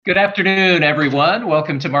Good afternoon, everyone.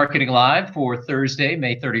 Welcome to Marketing Live for Thursday,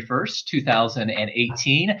 May 31st,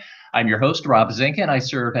 2018. I'm your host, Rob Zink, and I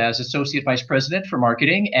serve as Associate Vice President for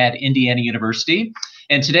Marketing at Indiana University.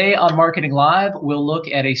 And today on Marketing Live, we'll look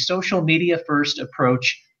at a social media first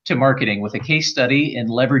approach to marketing with a case study in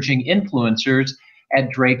leveraging influencers at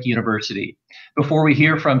Drake University. Before we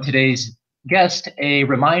hear from today's guest, a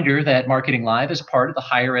reminder that Marketing Live is part of the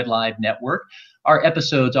Higher Ed Live network. Our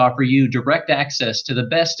episodes offer you direct access to the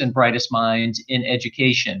best and brightest minds in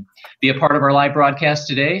education. Be a part of our live broadcast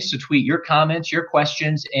today, so tweet your comments, your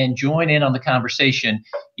questions, and join in on the conversation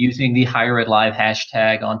using the Higher Ed Live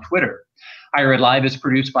hashtag on Twitter. Higher Ed Live is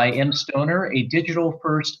produced by mStoner, a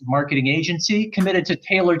digital-first marketing agency committed to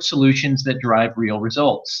tailored solutions that drive real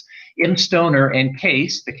results. mStoner and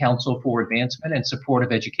CASE, the Council for Advancement and Support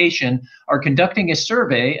of Education, are conducting a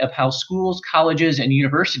survey of how schools, colleges, and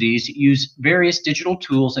universities use various digital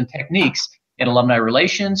tools and techniques in alumni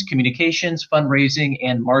relations, communications, fundraising,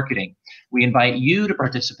 and marketing. We invite you to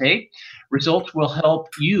participate. Results will help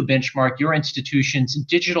you benchmark your institution's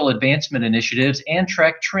digital advancement initiatives and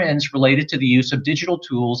track trends related to the use of digital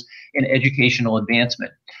tools in educational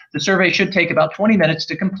advancement. The survey should take about 20 minutes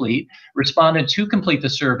to complete. Respondents who complete the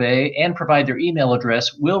survey and provide their email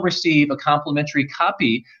address will receive a complimentary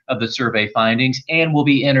copy of the survey findings and will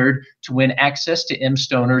be entered to win access to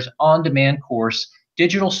mStoner's on-demand course,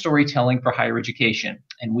 Digital Storytelling for Higher Education.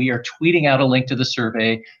 And we are tweeting out a link to the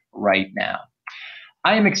survey right now.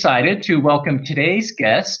 I am excited to welcome today's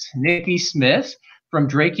guest, Nikki Smith from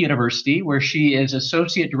Drake University, where she is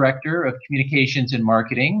Associate Director of Communications and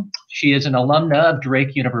Marketing. She is an alumna of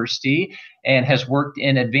Drake University and has worked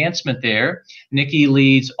in advancement there. Nikki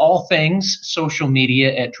leads all things social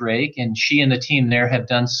media at Drake, and she and the team there have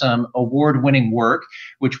done some award-winning work,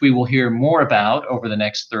 which we will hear more about over the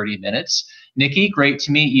next 30 minutes. Nikki, great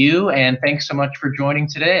to meet you, and thanks so much for joining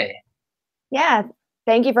today. Yeah,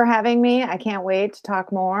 thank you for having me. I can't wait to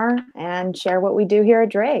talk more and share what we do here at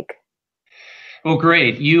Drake. Well,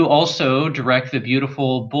 great. You also direct the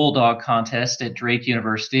beautiful Bulldog contest at Drake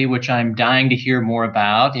University, which I'm dying to hear more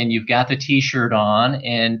about. And you've got the t-shirt on.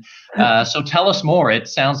 And so tell us more. It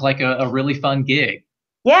sounds like a really fun gig.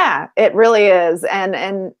 Yeah, it really is.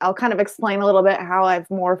 And I'll kind of explain a little bit how I've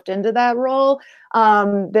morphed into that role.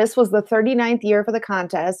 This was the 39th year for the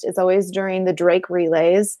contest. It's always during the Drake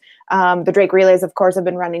Relays. The Drake Relays, of course, have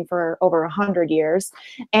been running for over 100 years.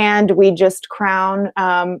 And we just crown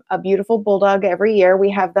a beautiful bulldog every year.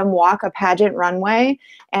 We have them walk a pageant runway,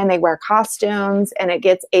 and they wear costumes, and it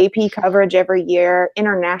gets AP coverage every year,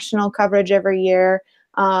 international coverage every year.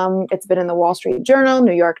 It's been in the Wall Street Journal,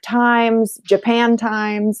 New York Times, Japan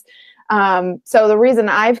Times. So the reason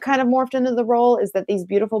I've kind of morphed into the role is that these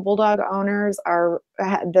beautiful bulldog owners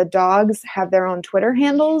the dogs have their own Twitter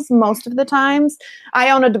handles most of the times. I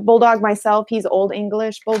own a bulldog myself. He's Old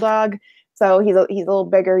English bulldog. So he's a little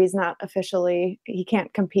bigger. He's not officially, he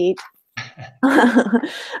can't compete.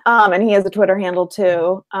 And he has a Twitter handle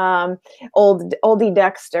too. Oldie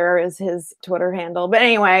Dexter is his Twitter handle. But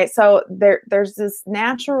anyway, so there's this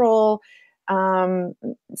natural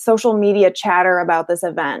social media chatter about this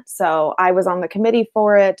event. So I was on the committee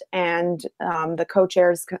for it, and the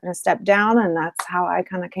co-chairs kind of stepped down, and that's how I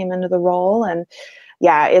kind of came into the role. And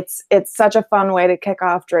yeah, it's such a fun way to kick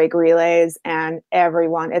off Drake Relays, and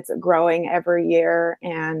it's growing every year,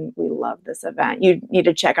 and we love this event. You need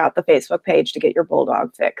to check out the Facebook page to get your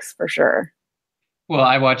bulldog fix for sure. Well,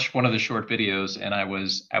 I watched one of the short videos and I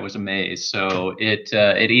was amazed. So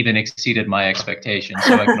it even exceeded my expectations.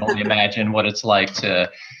 So I can only imagine what it's like to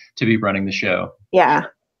be running the show. Yeah.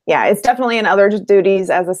 Yeah, it's definitely an other duties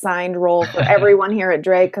as assigned role for everyone here at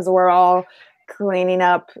Drake, because we're all cleaning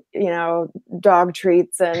up, dog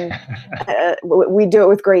treats, and we do it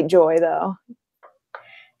with great joy, though.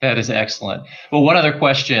 That is excellent. Well, one other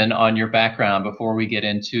question on your background before we get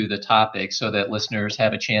into the topic, so that listeners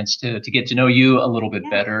have a chance to get to know you a little bit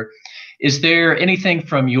better. Is there anything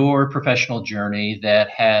from your professional journey that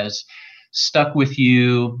has stuck with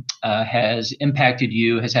you, has impacted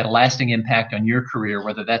you, has had a lasting impact on your career,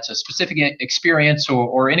 whether that's a specific experience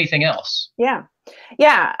or anything else? Yeah.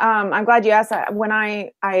 I'm glad you asked that. When I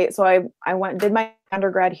did my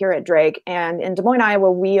undergrad here at Drake, and in Des Moines, Iowa,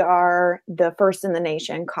 we are the first in the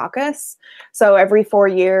nation caucus. So every 4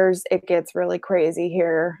 years, it gets really crazy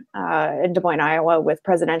here in Des Moines, Iowa, with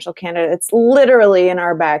presidential candidates literally in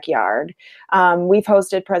our backyard. We've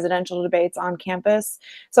hosted presidential debates on campus.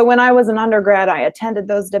 So when I was an undergrad, I attended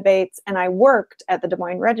those debates, and I worked at the Des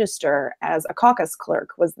Moines Register as a caucus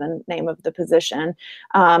clerk, was the name of the position.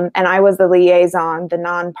 And I was the liaison, the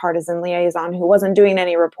nonpartisan liaison, who wasn't doing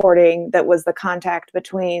any reporting, that was the contact contact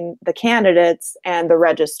between the candidates and the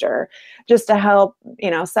register, just to help,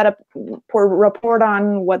 set up, report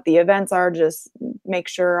on what the events are, just make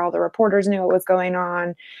sure all the reporters knew what was going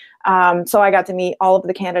on. So I got to meet all of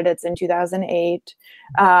the candidates in 2008.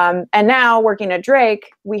 And now working at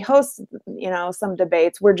Drake, we host, some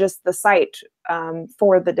debates. We're just the site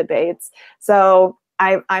for the debates. So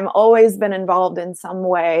I'm always been involved in some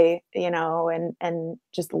way, and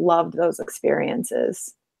just loved those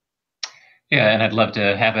experiences. Yeah, and I'd love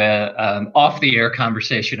to have a off-the-air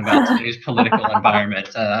conversation about today's political environment.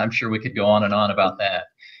 I'm sure we could go on and on about that,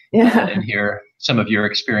 and hear some of your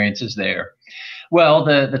experiences there. Well,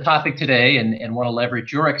 the topic today, and want to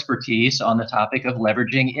leverage your expertise on the topic of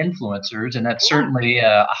leveraging influencers, and that's certainly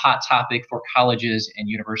a hot topic for colleges and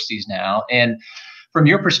universities now. And from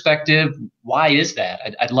your perspective, why is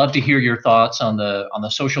that? I'd love to hear your thoughts on the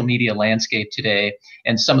social media landscape today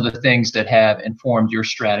and some of the things that have informed your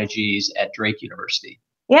strategies at Drake University.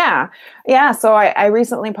 Yeah. So I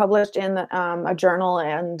recently published in a journal,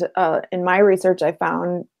 and in my research, I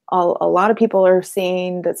found a lot of people are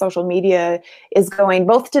seeing that social media is going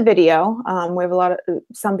both to video. We have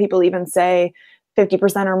some people even say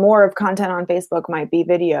 50% or more of content on Facebook might be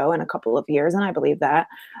video in a couple of years, and I believe that.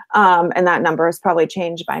 And that number has probably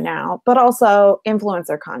changed by now, but also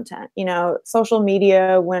influencer content. Social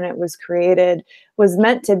media, when it was created, was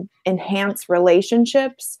meant to enhance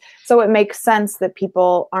relationships. So it makes sense that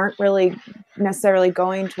people aren't really necessarily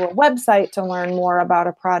going to a website to learn more about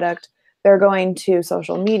a product. They're going to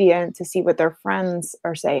social media to see what their friends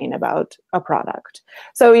are saying about a product.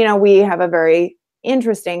 So, we have a very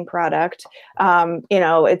interesting product.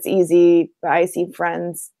 It's easy. I see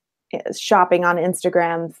friends shopping on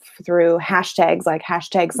Instagram through hashtags like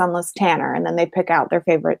 #sunless_tanner, and then they pick out their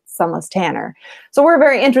favorite sunless tanner. So we're a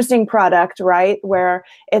very interesting product, right? Where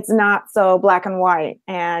it's not so black and white,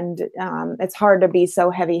 and it's hard to be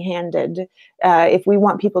so heavy-handed if we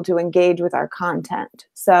want people to engage with our content.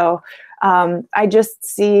 So I just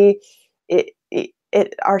see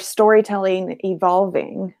our storytelling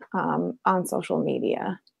evolving on social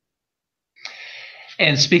media.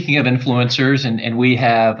 And speaking of influencers, and we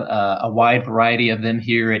have a wide variety of them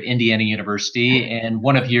here at Indiana University, and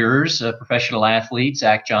one of yours, a professional athlete,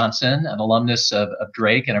 Zach Johnson, an alumnus of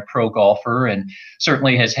Drake and a pro golfer, and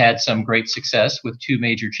certainly has had some great success with 2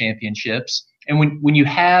 major championships. And when you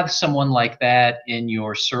have someone like that in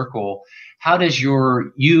your circle, how does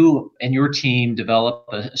you and your team develop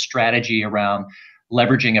a strategy around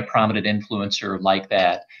leveraging a prominent influencer like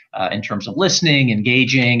that in terms of listening,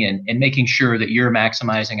 engaging, and making sure that you're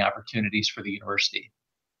maximizing opportunities for the university?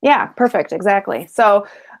 Yeah, perfect. Exactly. So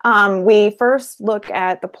we first look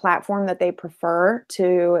at the platform that they prefer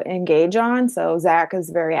to engage on. So Zach is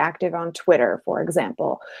very active on Twitter, for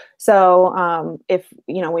example. So if,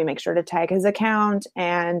 we make sure to tag his account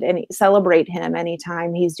and celebrate him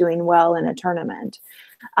anytime he's doing well in a tournament.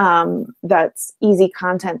 That's easy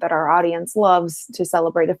content that our audience loves to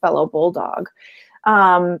celebrate a fellow Bulldog.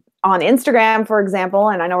 On Instagram, for example,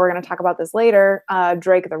 and I know we're going to talk about this later,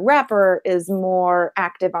 Drake the rapper is more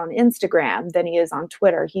active on Instagram than he is on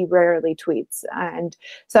Twitter. He rarely tweets. And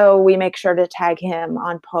so we make sure to tag him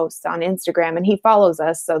on posts on Instagram, and he follows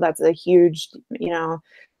us. So that's a huge,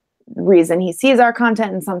 reason he sees our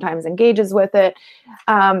content and sometimes engages with it.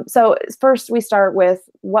 So first we start with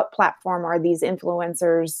what platform are these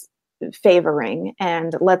influencers favoring,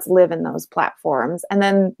 and let's live in those platforms. And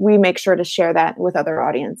then we make sure to share that with other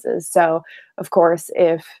audiences. So of course,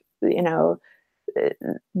 if,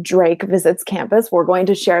 Drake visits campus, we're going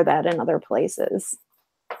to share that in other places.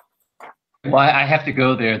 Well, I have to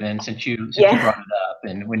go there then, since you brought it up.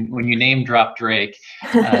 And when you name drop Drake,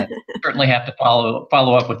 certainly have to follow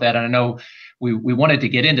up with that. And I know we wanted to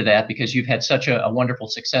get into that because you've had such a wonderful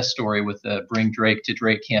success story with the Bring Drake to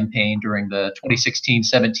Drake campaign during the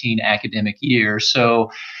 2016-17 academic year. So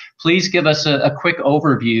please give us a quick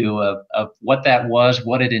overview of what that was,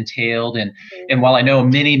 what it entailed. And while I know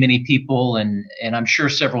many people and I'm sure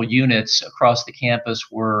several units across the campus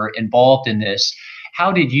were involved in this, how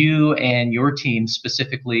did you and your team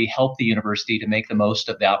specifically help the university to make the most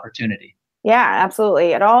of the opportunity? Yeah,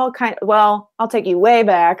 absolutely. I'll take you way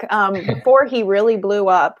back. Before he really blew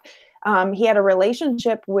up, he had a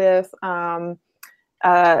relationship with a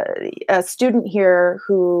student here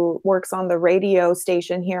who works on the radio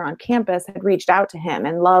station here on campus, had reached out to him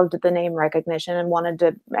and loved the name recognition and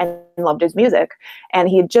loved his music. And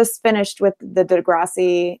he had just finished with the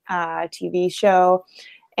Degrassi TV show.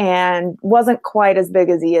 and wasn't quite as big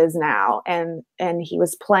as he is now. And he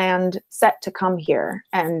was set to come here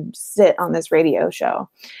and sit on this radio show.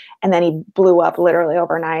 And then he blew up literally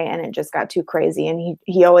overnight, and it just got too crazy. And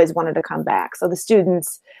he always wanted to come back. So the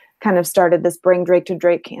students kind of started this Bring Drake to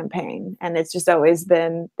Drake campaign. And it's just always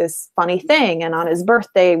been this funny thing. And on his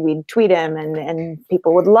birthday, we'd tweet him and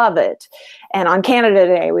people would love it. And on Canada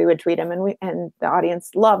Day, we would tweet him and the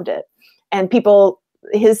audience loved it. And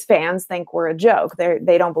his fans think we're a joke.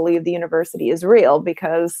 They don't believe the university is real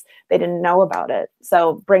because they didn't know about it.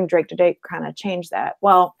 So Bring Drake to Drake kind of changed that.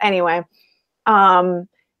 Well, anyway,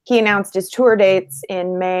 he announced his tour dates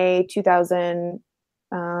in May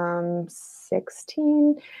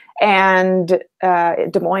 2016, and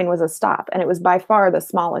Des Moines was a stop, and it was by far the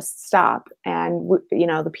smallest stop. And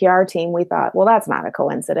the PR team, we thought, well, that's not a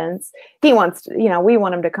coincidence. He wants to, we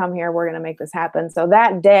want him to come here. We're going to make this happen. So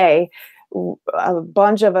that day, a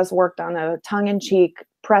bunch of us worked on a tongue-in-cheek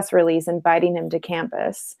press release inviting him to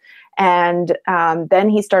campus. And then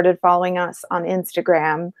he started following us on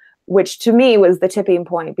Instagram, which to me was the tipping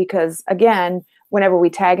point, because again, whenever we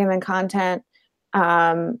tag him in content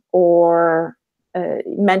or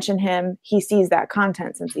mention him, he sees that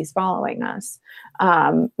content since he's following us,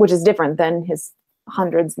 which is different than his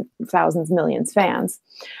hundreds, thousands, millions fans.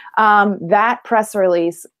 That press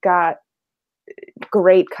release got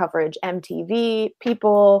great coverage, MTV,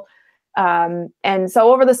 people. And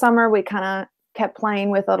so over the summer, we kind of kept playing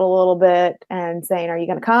with it a little bit and saying, are you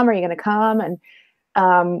going to come? Are you going to come? And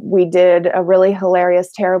we did a really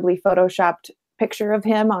hilarious, terribly photoshopped picture of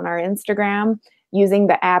him on our Instagram using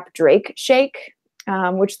the app Drake Shake,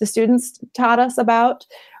 which the students taught us about,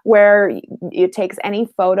 where it takes any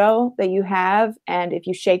photo that you have, and if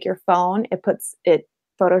you shake your phone, it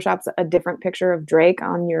photoshops a different picture of Drake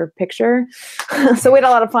on your picture. So we had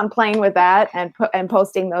a lot of fun playing with that and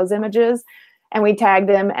posting those images. And we tagged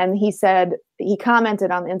him, and he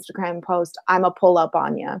commented on the Instagram post, "I'm a pull up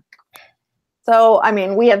on you." So, I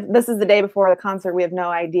mean, this is the day before the concert. We have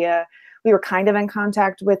no idea. We were kind of in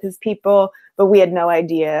contact with his people, but we had no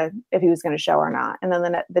idea if he was going to show or not. And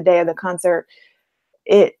then the day of the concert,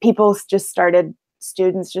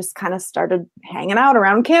 students just kind of started hanging out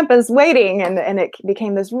around campus waiting. And it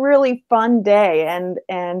became this really fun day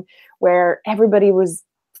and where everybody was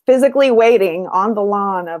physically waiting on the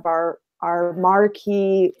lawn of our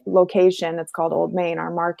marquee location. It's called Old Main,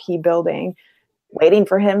 our marquee building, waiting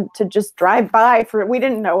for him to just drive by. We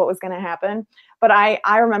didn't know what was going to happen. But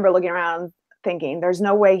I remember looking around thinking, there's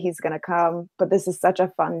no way he's going to come, but this is such a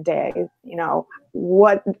fun day.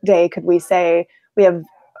 What day could we say we have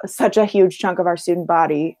such a huge chunk of our student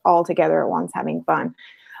body all together at once having fun?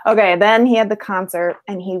 Okay, then he had the concert,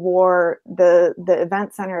 and he wore the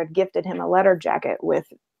event center had gifted him a letter jacket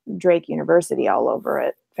with Drake University all over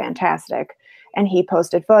it. Fantastic. And he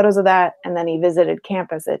posted photos of that. And then he visited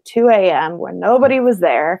campus at 2 a.m. when nobody was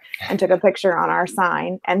there and took a picture on our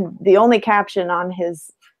sign. And the only caption on his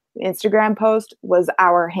Instagram post was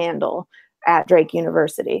our handle at Drake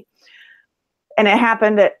University. And it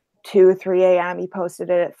happened at 2, 3 a.m. He posted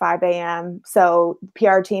it at 5 a.m. So the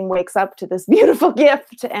PR team wakes up to this beautiful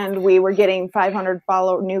gift, and we were getting 500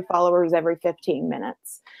 new followers every 15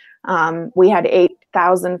 minutes. We had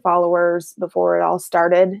 8,000 followers before it all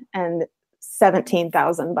started, and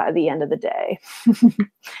 17,000 by the end of the day.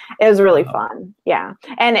 It was really fun. Yeah.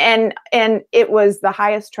 And it was the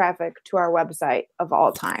highest traffic to our website of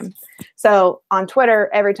all time. So on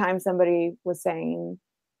Twitter, every time somebody was saying,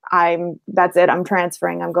 that's it, I'm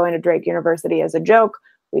transferring, I'm going to Drake University as a joke,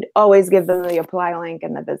 we'd always give them the apply link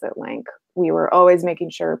and the visit link. We were always making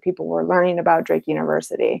sure people were learning about Drake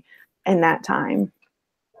University in that time.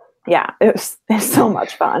 Yeah, it was so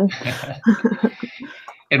much fun.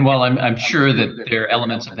 And while I'm sure that there are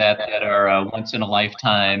elements of that are a once in a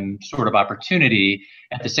lifetime sort of opportunity,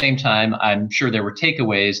 at the same time, I'm sure there were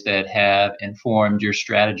takeaways that have informed your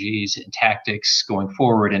strategies and tactics going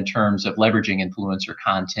forward in terms of leveraging influencer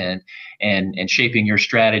content and shaping your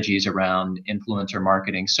strategies around influencer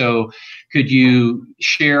marketing. So could you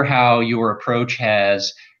share how your approach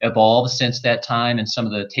has evolved since that time and some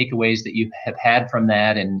of the takeaways that you have had from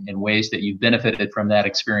that and ways that you've benefited from that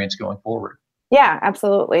experience going forward? Yeah,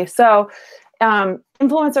 absolutely. So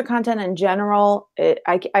influencer content in general,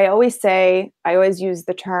 I always use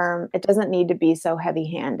the term, it doesn't need to be so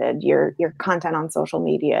heavy-handed, your content on social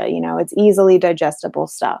media. It's easily digestible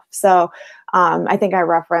stuff. So I think I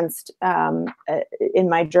referenced in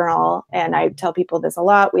my journal, and I tell people this a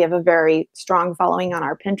lot, we have a very strong following on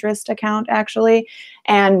our Pinterest account, actually.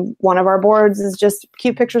 And one of our boards is just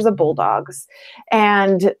cute pictures of bulldogs.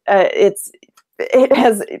 And it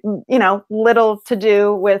has, little to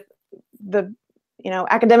do with the,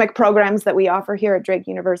 academic programs that we offer here at Drake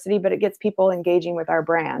University, but it gets people engaging with our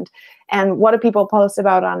brand. And what do people post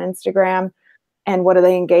about on Instagram? And what do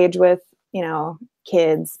they engage with?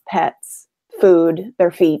 Kids, pets, food,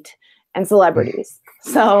 their feet, and celebrities.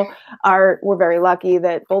 So we're very lucky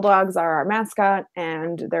that bulldogs are our mascot,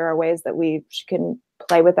 and there are ways that we can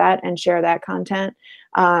play with that and share that content.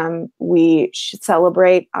 We should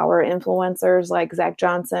celebrate our influencers like Zach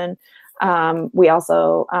Johnson. We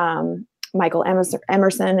also, Michael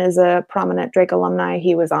Emerson is a prominent Drake alumni.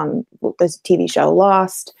 He was on the TV show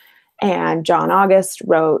Lost, and John August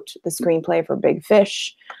wrote the screenplay for Big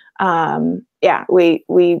Fish.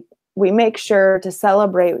 We make sure to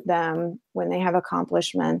celebrate them when they have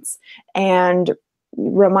accomplishments and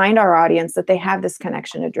remind our audience that they have this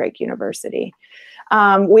connection to Drake University.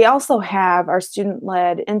 We also have our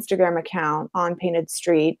student-led Instagram account on Painted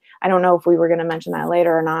Street. I don't know if we were going to mention that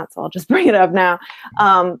later or not, so I'll just bring it up now,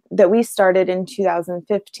 that we started in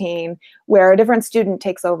 2015, where a different student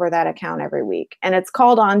takes over that account every week. And it's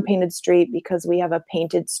called On Painted Street because we have a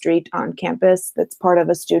painted street on campus that's part of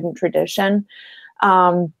a student tradition.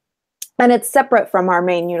 And it's separate from our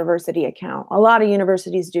main university account. A lot of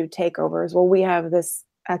universities do takeovers. Well, we have this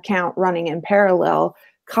account running in parallel,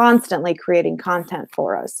 constantly creating content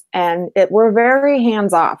for us. And we're very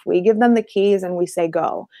hands-off. We give them the keys and we say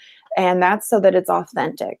go. And that's so that it's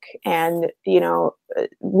authentic. And,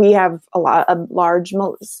 we have a large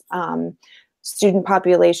student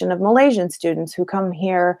population of Malaysian students who come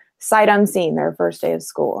here sight unseen their first day of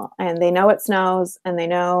school. And they know it snows, and they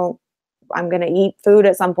know I'm going to eat food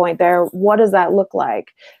at some point there. What does that look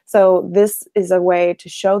like? So this is a way to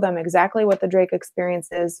show them exactly what the Drake experience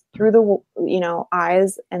is through the,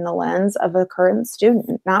 eyes and the lens of a current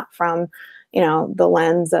student, not from, the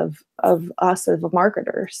lens of us as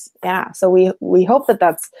marketers. Yeah. So we hope that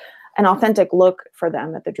that's an authentic look for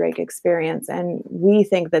them at the Drake experience. And we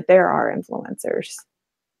think that there are influencers.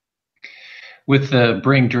 With the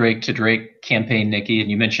Bring Drake to Drake campaign, Nikki, and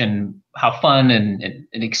you mentioned how fun and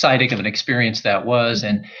exciting of an experience that was,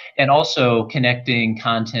 and also connecting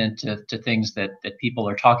content to things that people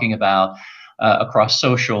are talking about across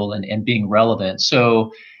social and being relevant.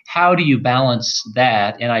 So how do you balance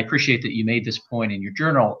that? And I appreciate that you made this point in your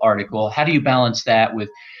journal article. How do you balance that with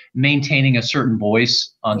maintaining a certain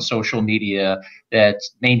voice on social media that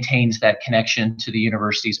maintains that connection to the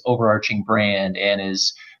university's overarching brand and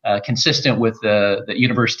is consistent with the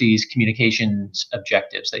university's communications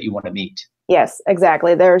objectives that you want to meet? Yes,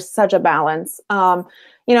 exactly. There's such a balance.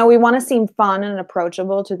 We want to seem fun and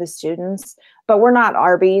approachable to the students, but we're not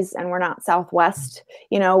Arby's and we're not Southwest.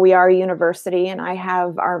 We are a university, and I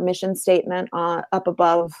have our mission statement up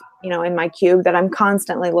above, in my cube that I'm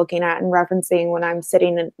constantly looking at and referencing when I'm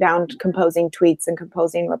sitting down composing tweets and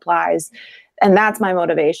composing replies. And that's my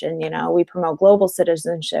motivation. We promote global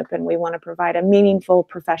citizenship, and we want to provide a meaningful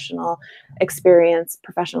professional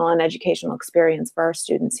and educational experience for our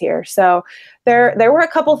students here. So there were a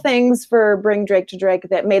couple things for Bring Drake to Drake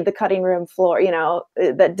that made the cutting room floor,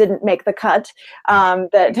 that didn't make the cut,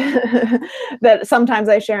 that that sometimes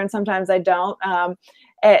I share and sometimes I don't.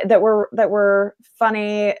 That were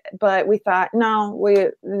funny, but we thought, no,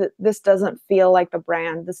 this doesn't feel like the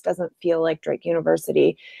brand. This doesn't feel like Drake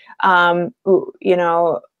University.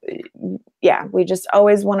 We just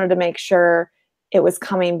always wanted to make sure it was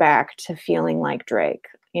coming back to feeling like Drake.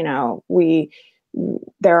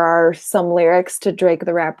 There are some lyrics to Drake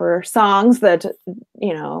the Rapper songs that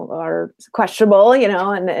are questionable,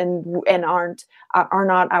 and are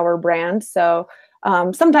not our brand. So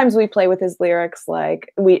sometimes we play with his lyrics,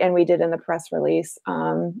 like we did in the press release,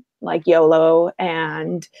 like YOLO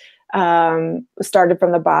and Started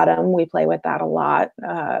from the Bottom. We play with that a lot.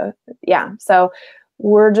 So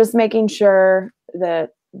we're just making sure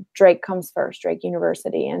that Drake comes first, Drake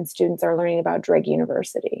University, and students are learning about Drake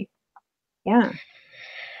University. Yeah.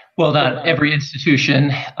 Well, not every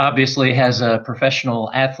institution obviously has a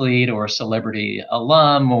professional athlete or celebrity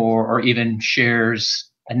alum or even shares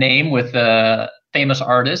a name with famous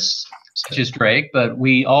artists such as Drake, but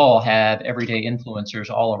we all have everyday influencers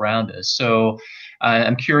all around us. So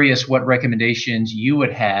I'm curious what recommendations you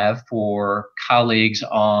would have for colleagues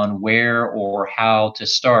on where or how to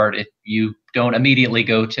start if you don't immediately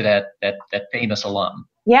go to that famous alum.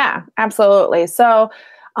 Yeah, absolutely. So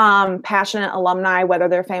passionate alumni, whether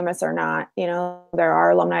they're famous or not, there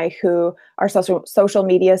are alumni who are social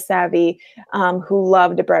media savvy, who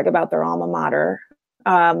love to brag about their alma mater.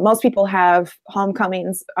 Most people have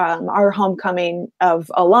homecomings. Our homecoming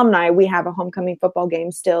of alumni, we have a homecoming football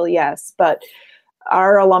game still, yes, but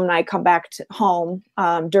our alumni come back to home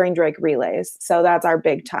during Drake relays. So that's our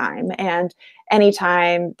big time. And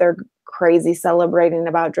anytime they're crazy celebrating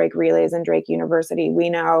about Drake Relays and Drake University. We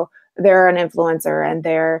know they're an influencer and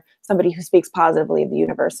they're somebody who speaks positively of the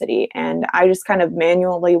university. And I just kind of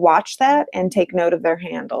manually watch that and take note of their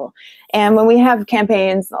handle. And when we have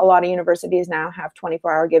campaigns, a lot of universities now have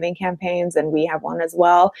 24-hour giving campaigns, and we have one as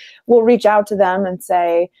well. We'll reach out to them and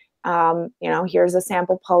say, here's a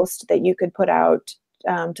sample post that you could put out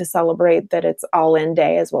to celebrate that it's all-in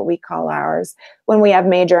day is what we call ours. When we have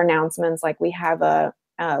major announcements, like we have a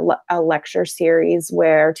lecture series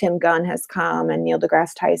where Tim Gunn has come and Neil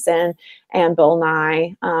deGrasse Tyson and Bill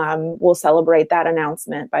Nye, will celebrate that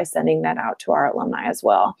announcement by sending that out to our alumni as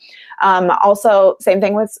well. Also, same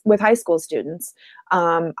thing with high school students.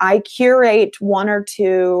 I curate 1 or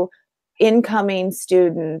 2 incoming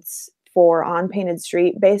students for On Painted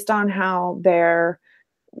Street based on how they're,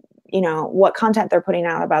 what content they're putting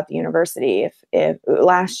out about the university. If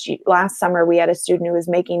last summer we had a student who was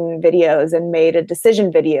making videos and made a decision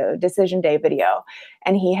day video,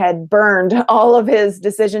 and he had burned all of his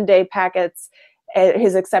decision day packets,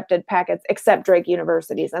 his accepted packets, except Drake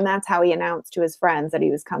University's. And that's how he announced to his friends that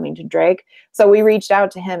he was coming to Drake. So we reached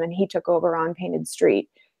out to him and he took over On Painted Street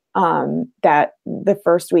that the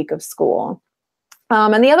first week of school.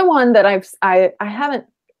 And the other one that I haven't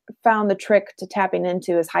found the trick to tapping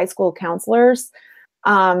into is high school counselors.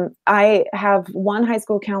 I have one high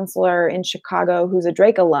school counselor in Chicago who's a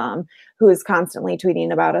Drake alum who is constantly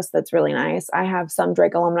tweeting about us. That's really nice. I have some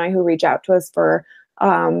Drake alumni who reach out to us for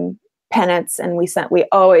pennants, and I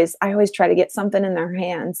always try to get something in their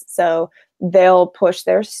hands. So they'll push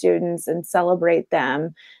their students and celebrate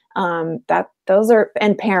them. And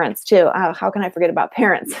parents too. How can I forget about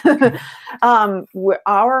parents?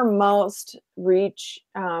 Our most reach,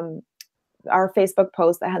 our Facebook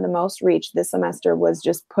post that had the most reach this semester was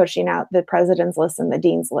just pushing out the president's list and the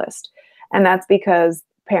dean's list. And that's because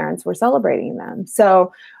parents were celebrating them.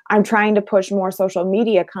 So I'm trying to push more social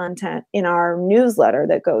media content in our newsletter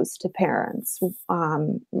that goes to parents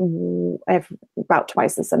about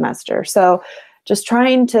twice a semester. So just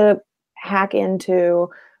trying to hack into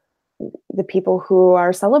the people who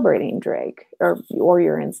are celebrating Drake or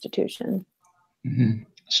your institution. Mm-hmm.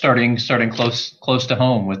 Starting close to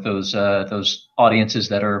home with those audiences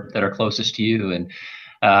that are closest to you, and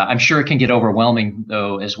I'm sure it can get overwhelming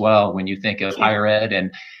though as well when you think of higher ed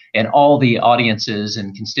and all the audiences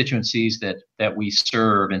and constituencies that we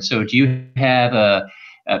serve. And so, do you have a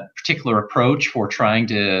particular approach for trying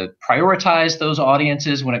to prioritize those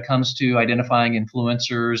audiences when it comes to identifying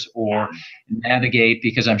influencers or navigate?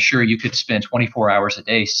 Because I'm sure you could spend 24 hours a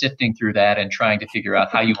day sifting through that and trying to figure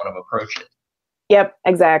out how you want to approach it. Yep,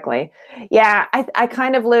 exactly. Yeah, I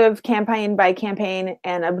kind of live campaign by campaign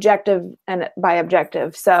and objective and by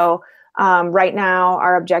objective. So right now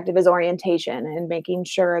our objective is orientation and making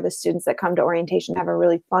sure the students that come to orientation have a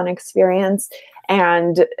really fun experience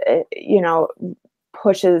and,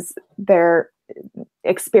 pushes their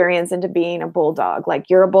experience into being a bulldog. Like,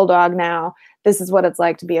 you're a bulldog now. This is what it's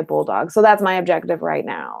like to be a bulldog. So that's my objective right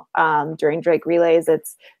now. During Drake Relays,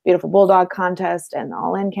 it's Beautiful Bulldog Contest and the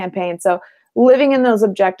All-In campaign. So living in those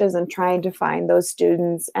objectives and trying to find those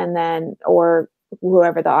students and then, or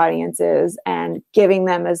whoever the audience is, and giving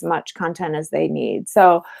them as much content as they need.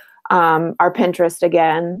 So our Pinterest,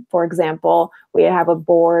 again, for example, we have a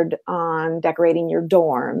board on decorating your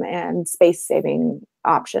dorm and space saving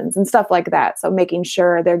options and stuff like that. So making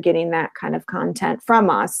sure they're getting that kind of content from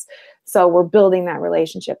us. So we're building that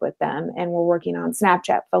relationship with them, and we're working on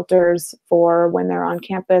Snapchat filters for when they're on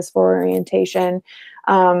campus for orientation.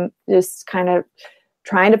 Just kind of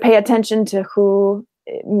trying to pay attention to who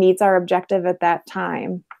meets our objective at that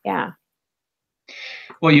time. Yeah.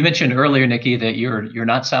 Well, you mentioned earlier, Nikki, that you're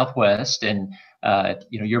not Southwest, and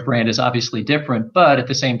your brand is obviously different, but at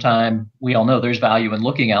the same time, we all know there's value in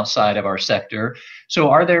looking outside of our sector. So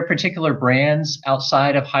are there particular brands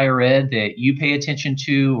outside of higher ed that you pay attention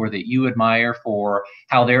to or that you admire for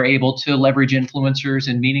how they're able to leverage influencers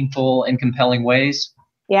in meaningful and compelling ways?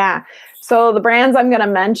 Yeah. So the brands I'm going to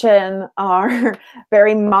mention are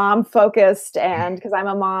very mom focused, and because I'm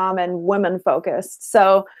a mom, and women focused.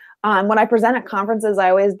 So when I present at conferences,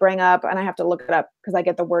 I always bring up, and I have to look it up because I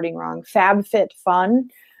get the wording wrong, FabFitFun.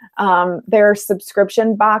 They're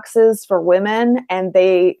subscription boxes for women, and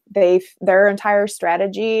their entire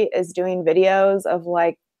strategy is doing videos of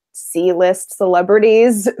like C-list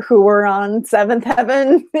celebrities who were on Seventh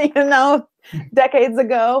Heaven, decades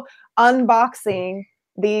ago, unboxing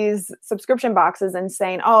these subscription boxes and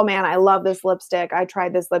saying, oh man, I love this lipstick. I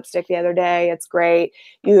tried this lipstick the other day. It's great.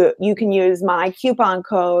 You can use my coupon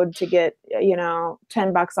code to get,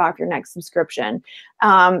 $10 off your next subscription.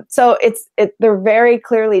 So they're very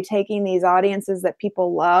clearly taking these audiences that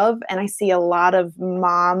people love. And I see a lot of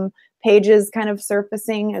mom pages kind of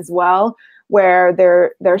surfacing as well, where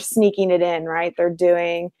they're sneaking it in, right? They're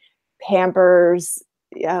doing Pampers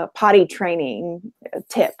potty training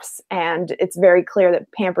tips, and it's very clear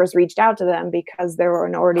that Pampers reached out to them because there were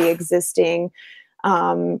an already existing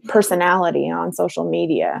personality on social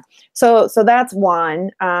media. So that's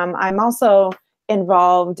one. I'm also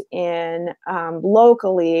involved in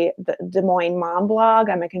locally the Des Moines Mom Blog.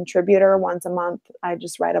 I'm a contributor once a month. I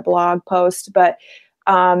just write a blog post, but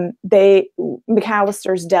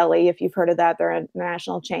McAllister's Deli, if you've heard of that, they're a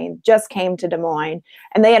national chain, just came to Des Moines,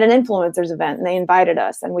 and they had an influencers event, and they invited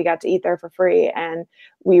us, and we got to eat there for free. And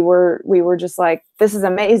we were just like, this is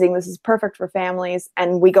amazing. This is perfect for families.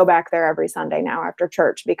 And we go back there every Sunday now after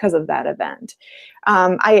church because of that event.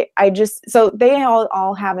 So they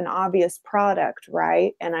all have an obvious product,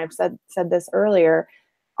 right? And I've said this earlier,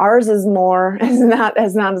 ours is not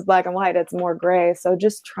as black and white. It's more gray. So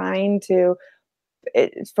just trying to,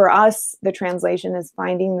 for us, the translation is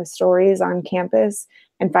finding the stories on campus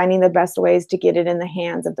and finding the best ways to get it in the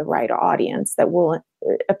hands of the right audience that will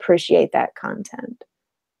appreciate that content.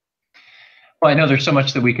 Well, I know there's so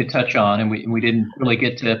much that we could touch on, and we didn't really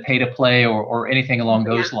get to pay to play or anything along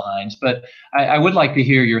those lines. But I would like to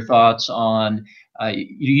hear your thoughts on,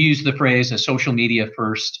 you use the phrase a social media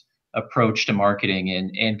first approach to marketing,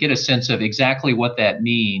 and get a sense of exactly what that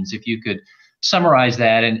means. If you could summarize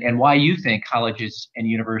that and why you think colleges and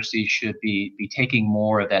universities should be taking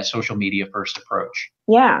more of that social media first approach.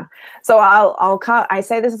 Yeah. So I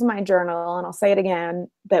say this is my journal, and I'll say it again,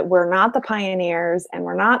 that we're not the pioneers and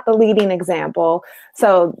we're not the leading example.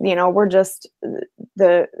 So, we're just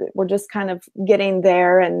kind of getting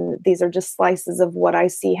there, and these are just slices of what I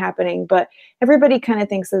see happening. But everybody kind of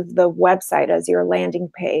thinks of the website as your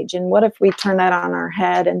landing page. And what if we turn that on our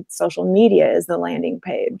head and social media is the landing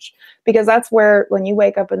page? Because that's where, when you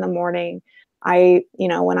wake up in the morning,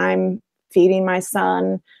 when I'm feeding my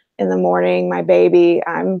son in the morning, my baby,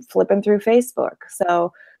 I'm flipping through Facebook.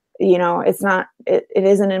 So, it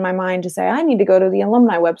isn't in my mind to say, I need to go to the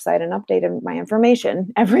alumni website and update my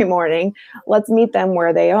information every morning. Let's meet them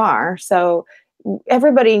where they are. So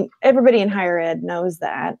everybody in higher ed knows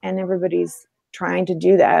that, and everybody's trying to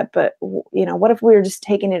do that. But, what if we were just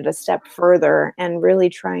taking it a step further and really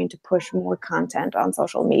trying to push more content on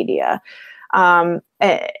social media? And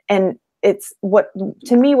it's what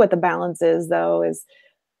the balance is, though, is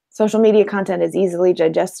social media content is easily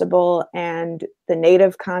digestible, and the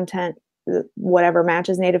native content, whatever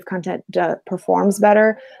matches native content, performs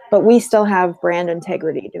better, but we still have brand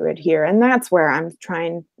integrity to adhere. And that's where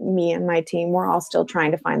me and my team, we're all still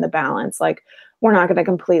trying to find the balance. Like, we're not going to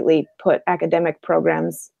completely put academic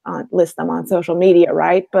programs list them on social media,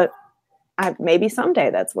 right? But maybe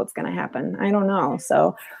someday that's what's going to happen. I don't know.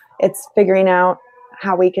 So it's figuring out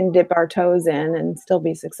how we can dip our toes in and still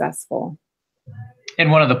be successful. And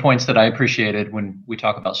one of the points that I appreciated when we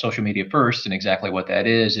talk about social media first and exactly what that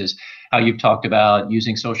is how you've talked about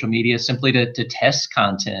using social media simply to test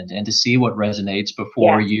content and to see what resonates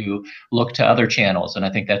before you look to other channels. And I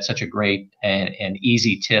think that's such a great and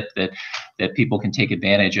easy tip that people can take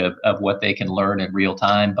advantage of what they can learn in real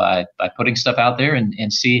time by putting stuff out there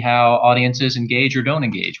and see how audiences engage or don't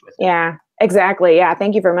engage with it. Yeah. Exactly. Yeah.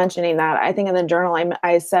 Thank you for mentioning that. I think in the journal,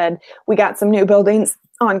 I said we got some new buildings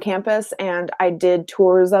on campus, and I did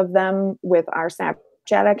tours of them with our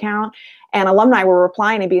Snapchat account, and alumni were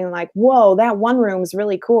replying and being like, whoa, that one room is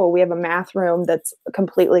really cool. We have a math room that's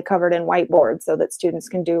completely covered in whiteboards so that students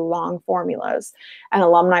can do long formulas. And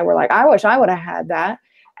alumni were like, I wish I would have had that.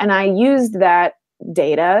 And I used that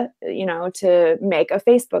data, to make a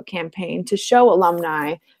Facebook campaign to show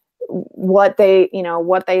alumni what they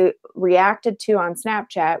reacted to on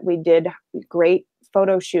Snapchat. We did great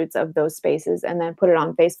photo shoots of those spaces and then put it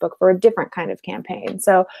on Facebook for a different kind of campaign.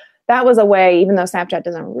 So that was a way, even though Snapchat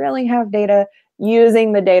doesn't really have data,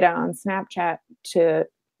 using the data on Snapchat to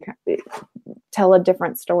tell a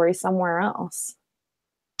different story somewhere else.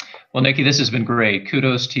 Well, Nikki, this has been great.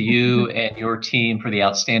 Kudos to you and your team for the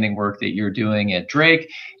outstanding work that you're doing at Drake.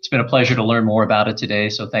 It's been a pleasure to learn more about it today.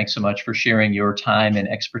 So thanks so much for sharing your time and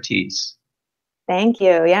expertise. Thank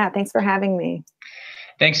you. Yeah, thanks for having me.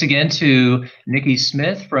 Thanks again to Nikki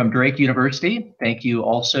Smith from Drake University. Thank you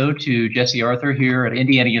also to Jesse Arthur here at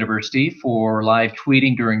Indiana University for live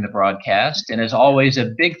tweeting during the broadcast. And as always,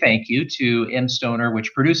 a big thank you to M. Stoner,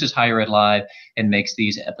 which produces Higher Ed Live and makes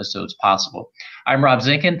these episodes possible. I'm Rob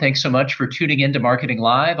Zinkin. Thanks so much for tuning in to Marketing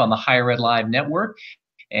Live on the Higher Ed Live Network.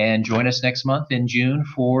 And join us next month in June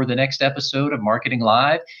for the next episode of Marketing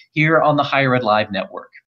Live here on the Higher Ed Live Network.